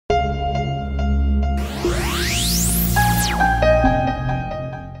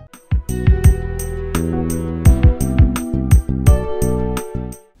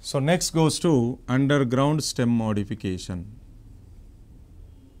So next goes to underground stem modification.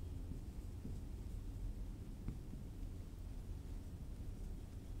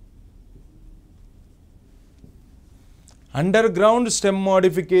 Underground stem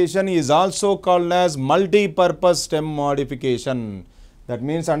modification is also called as multi-purpose stem modification. That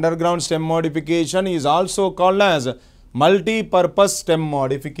means underground stem modification is also called as multi-purpose stem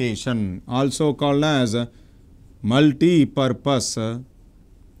modification. Also called as multi-purpose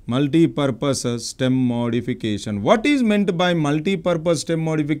stem modification. What is meant by multi-purpose stem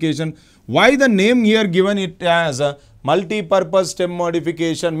modification? Why the name here given it as multi-purpose stem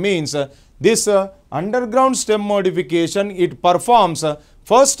modification means this underground stem modification, it performs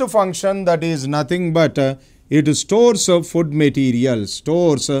first function, that is nothing but it stores food materials.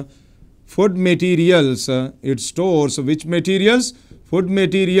 Food materials. It stores which materials? Food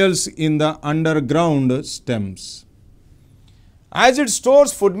materials in the underground stems. As it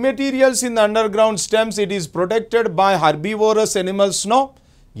stores food materials in the underground stems, it is protected by herbivorous animals, no?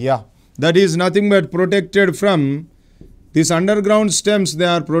 Yeah, that is nothing but protected from these underground stems. They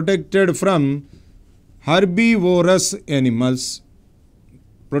are protected from herbivorous animals.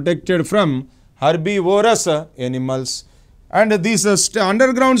 Protected from herbivorous animals. And these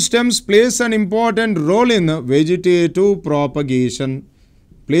underground stems plays an important role in vegetative propagation.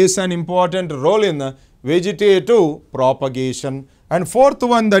 Plays an important role in vegetative propagation. And fourth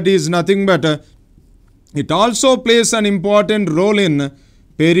one, that is nothing but it also plays an important role in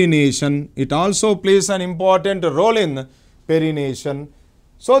perennation. It also plays an important role in perennation.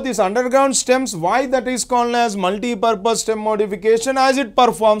 So these underground stems, why that is called as multi-purpose stem modification? As it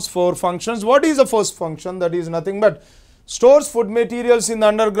performs four functions. What is the first function? That is nothing but stores food materials in the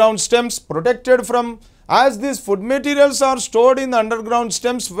underground stems, protected from, as these food materials are stored in the underground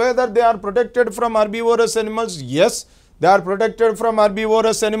stems, whether they are protected from herbivorous animals, yes, they are protected from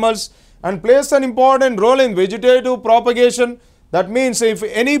herbivorous animals, and plays an important role in vegetative propagation. That means if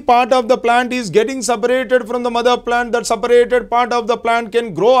any part of the plant is getting separated from the mother plant, that separated part of the plant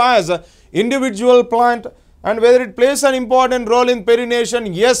can grow as an individual plant. And whether it plays an important role in perennation,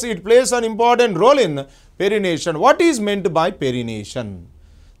 yes, it plays an important role in perennation. What is meant by perennation?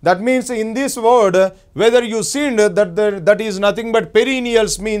 That means in this word, whether you seen that is nothing but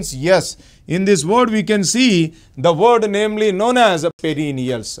perennials means yes. In this word we can see the word namely known as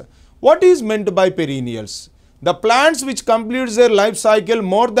perennials. What is meant by perennials? The plants which completes their life cycle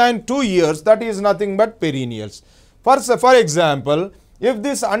more than 2 years, that is nothing but perennials. For example, if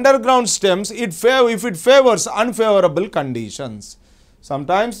this underground stems, if it favors unfavorable conditions.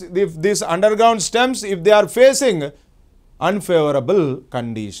 Sometimes if these underground stems, if they are facing unfavorable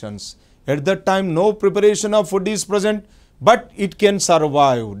conditions, at that time no preparation of food is present, but it can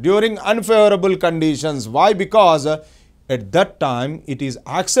survive during unfavorable conditions. Why? Because at that time it is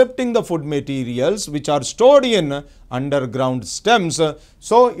accepting the food materials which are stored in underground stems,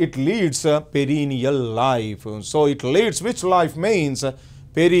 so it leads a perennial life. So it leads, which life means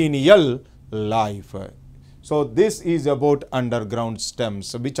perennial life. So this is about underground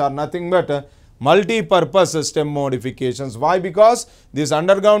stems, which are nothing but multi-purpose stem modifications. Why? Because these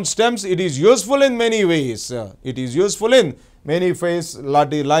underground stems, it is useful in many ways. It is useful in many ways,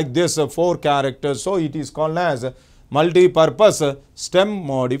 like this 4 characters. So it is called as multi-purpose stem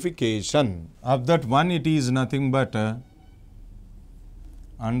modification. Of that one, it is nothing but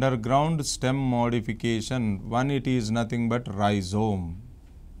underground stem modification. One, it is nothing but rhizome.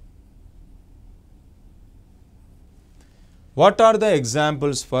 What are the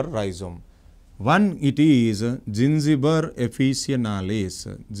examples for rhizome? One, it is Gingiber officinalis.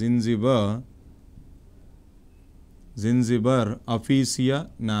 Gingiber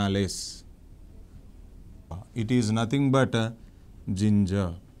officinalis. It is nothing but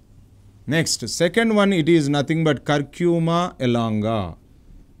ginger. Next, second one, it is nothing but Curcuma elonga.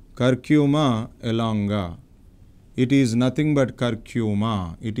 Curcuma elonga. It is nothing but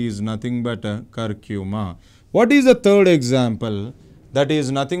curcuma. It is nothing but curcuma. What is the third example? That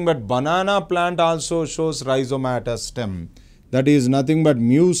is nothing but banana plant also shows rhizomatous stem. That is nothing but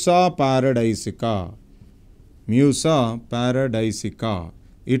Musa paradisica. Musa paradisica.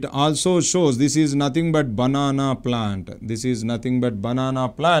 It also shows, this is nothing but banana plant. This is nothing but banana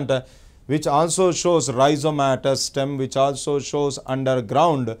plant which also shows rhizomatous stem, which also shows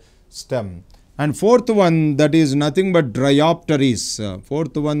underground stem. And fourth one, that is nothing but Dryopteris.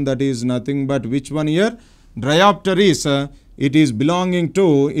 Fourth one, that is nothing but which one here? Dryopteris. It is belonging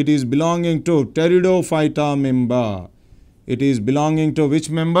to Pteridophyta member. It is belonging to which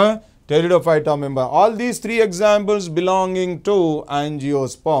member? Pteridophyta member. All these 3 examples belonging to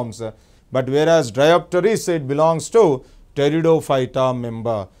angiosperms. But whereas Dryopteris, it belongs to Pteridophyta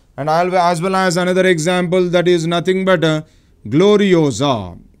member. And as well as another example, that is nothing but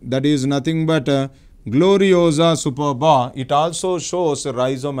gloriosa. That is nothing but gloriosa superba. It also shows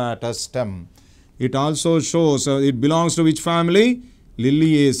rhizomatous stem. It also shows, it belongs to which family?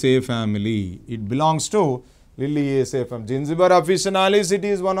 Liliaceae family. It belongs to Liliaceae family. Gingiva officinalis, it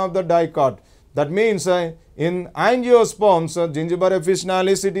is one of the dicot. That means in angiosperms, Gingiva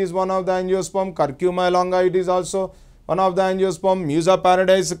officinalis, it is one of the angiosperm. Curcuma longa, it is also one of the angiosperm. Musa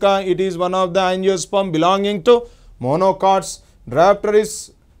paradisiaca, it is one of the angiosperm belonging to monocots.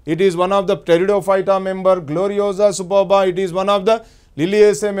 Drapteris, it is one of the pteridophyta member. Gloriosa superba, it is one of the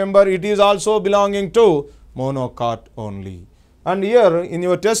Liliaceae member. It is also belonging to monocot only. And here in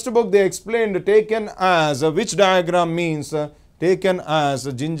your textbook they explained taken as which diagram means taken as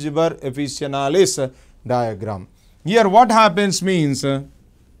Gingiva officinalis diagram. Here what happens means in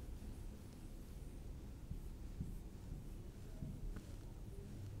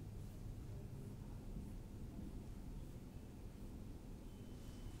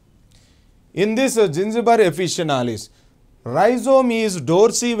this Gingiva officinalis, rhizome is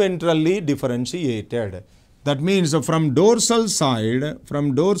dorsiventrally differentiated. That means from dorsal side,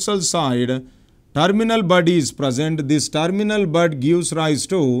 terminal bud is present. This terminal bud gives rise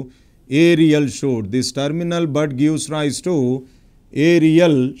to aerial shoot. This terminal bud gives rise to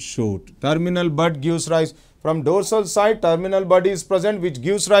aerial shoot. Terminal bud gives rise from dorsal side, terminal bud is present, which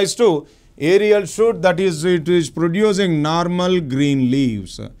gives rise to aerial shoot. That is, it is producing normal green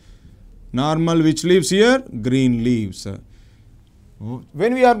leaves. Normal which leaves here? Green leaves.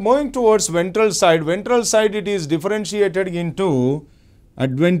 When we are moving towards ventral side it is differentiated into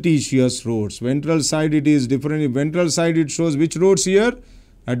adventitious roots. Ventral side it is different. Ventral side it shows which roots here?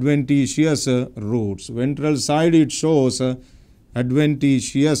 Adventitious roots. Ventral side it shows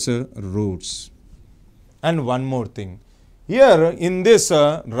adventitious roots. And one more thing. Here in this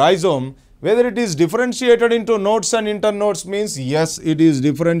rhizome, whether it is differentiated into nodes and internodes means yes, it is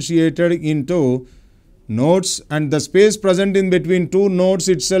differentiated into nodes, and the space present in between two nodes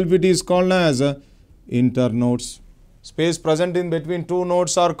itself it is called as internodes. Space present in between two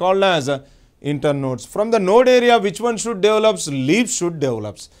nodes are called as internodes. From the node area, which one should develop? Leaves should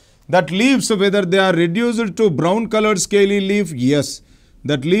develop. That leaves, whether they are reduced to brown colored scaly leaf, yes.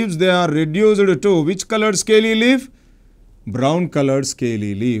 That leaves they are reduced to which colored scaly leaf? Brown colored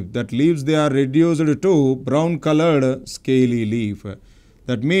scaly leaf. That leaves they are reduced to brown colored scaly leaf.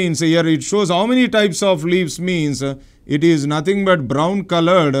 That means here it shows how many types of leaves means it is nothing but brown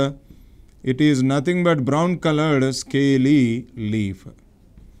colored. It is nothing but brown colored scaly leaf.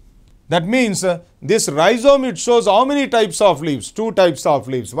 That means this rhizome it shows how many types of leaves? Two types of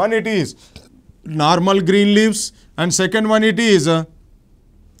leaves. One it is normal green leaves, and second one it is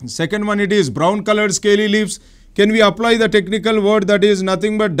brown colored scaly leaves. Can we apply the technical word that is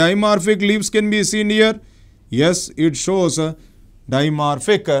nothing but dimorphic leaves can be seen here? Yes, it shows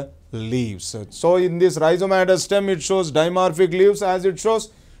dimorphic leaves. So in this rhizomatous stem it shows dimorphic leaves, as it shows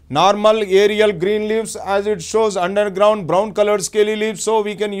normal aerial green leaves, as it shows underground brown colored scaly leaves. So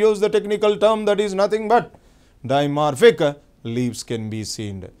we can use the technical term that is nothing but dimorphic leaves can be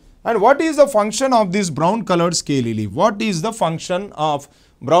seen. And what is the function of this brown colored scaly leaf? What is the function of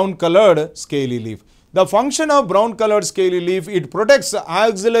brown colored scaly leaf? The function of brown colored scaly leaf, it protects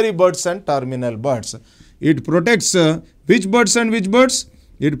axillary buds and terminal buds. It protects which buds and which buds?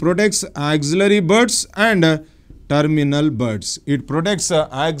 It protects axillary buds and terminal buds. It protects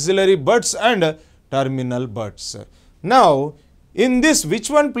axillary buds and terminal buds. Now, in this, which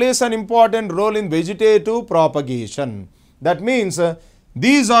one plays an important role in vegetative propagation? That means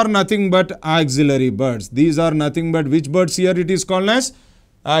these are nothing but axillary buds. These are nothing but which buds here it is called as?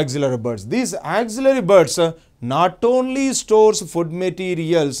 Axillary buds. These axillary buds not only stores food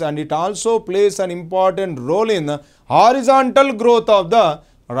materials, and it also plays an important role in horizontal growth of the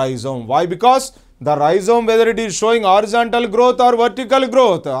rhizome. Why? Because the rhizome, whether it is showing horizontal growth or vertical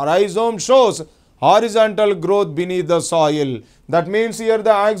growth, rhizome shows horizontal growth beneath the soil. That means here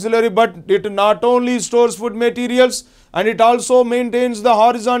the axillary bud, it not only stores food materials and it also maintains the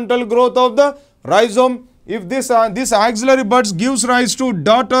horizontal growth of the rhizome. If this axillary buds gives rise to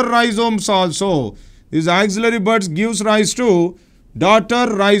daughter rhizomes also. These axillary buds gives rise to daughter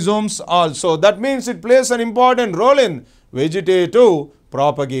rhizomes also. That means it plays an important role in vegetative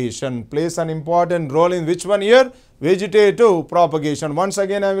propagation. Plays an important role in which one here? Vegetative propagation. Once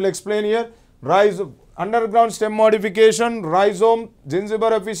again I will explain here. Rhizome, underground stem modification, rhizome,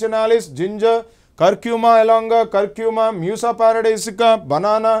 Gingiva officinalis, ginger, curcuma elonga, curcuma, Musa paradisiaca,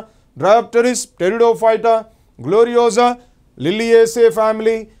 banana, Diopteris, pteridophyta, gloriosa, Liliaceae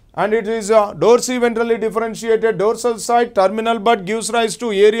family, and it is dorsiventrally differentiated dorsal side. Terminal bud gives rise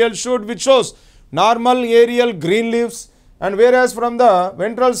to aerial shoot which shows normal aerial green leaves, and whereas from the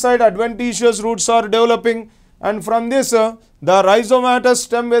ventral side adventitious roots are developing, and from this the rhizomatous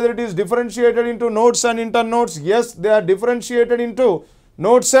stem, whether it is differentiated into nodes and internodes, yes, they are differentiated into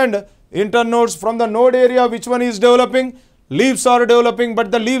nodes and internodes. From the node area, which one is developing? Leaves are developing,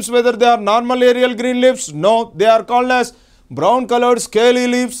 but the leaves, whether they are normal aerial green leaves? No, they are called as brown colored scaly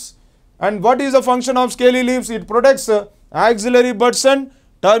leaves. And what is the function of scaly leaves? It protects axillary buds and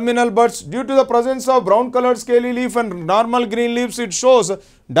terminal buds. Due to the presence of brown colored scaly leaf and normal green leaves, it shows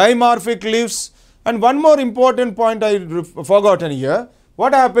dimorphic leaves. And one more important point I forgotten here.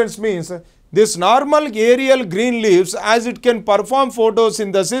 What happens means, this normal aerial green leaves, as it can perform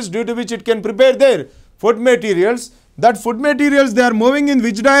photosynthesis, due to which it can prepare their food materials. That food materials, they are moving in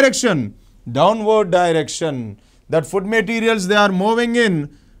which direction? Downward direction. That food materials, they are moving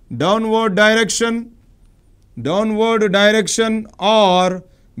in downward direction or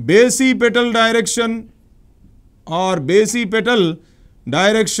basipetal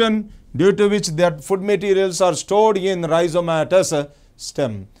direction, due to which that food materials are stored in rhizomatous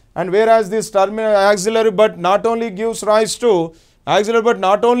stem. And whereas this terminal axillary bud not only gives rise to axillary bud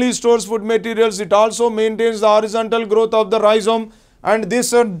not only stores food materials, it also maintains the horizontal growth of the rhizome, and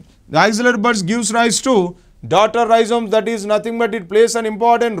this axillary buds gives rise to daughter rhizomes. That is nothing but it plays an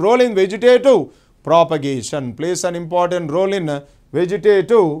important role in vegetative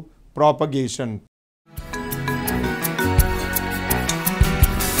propagation.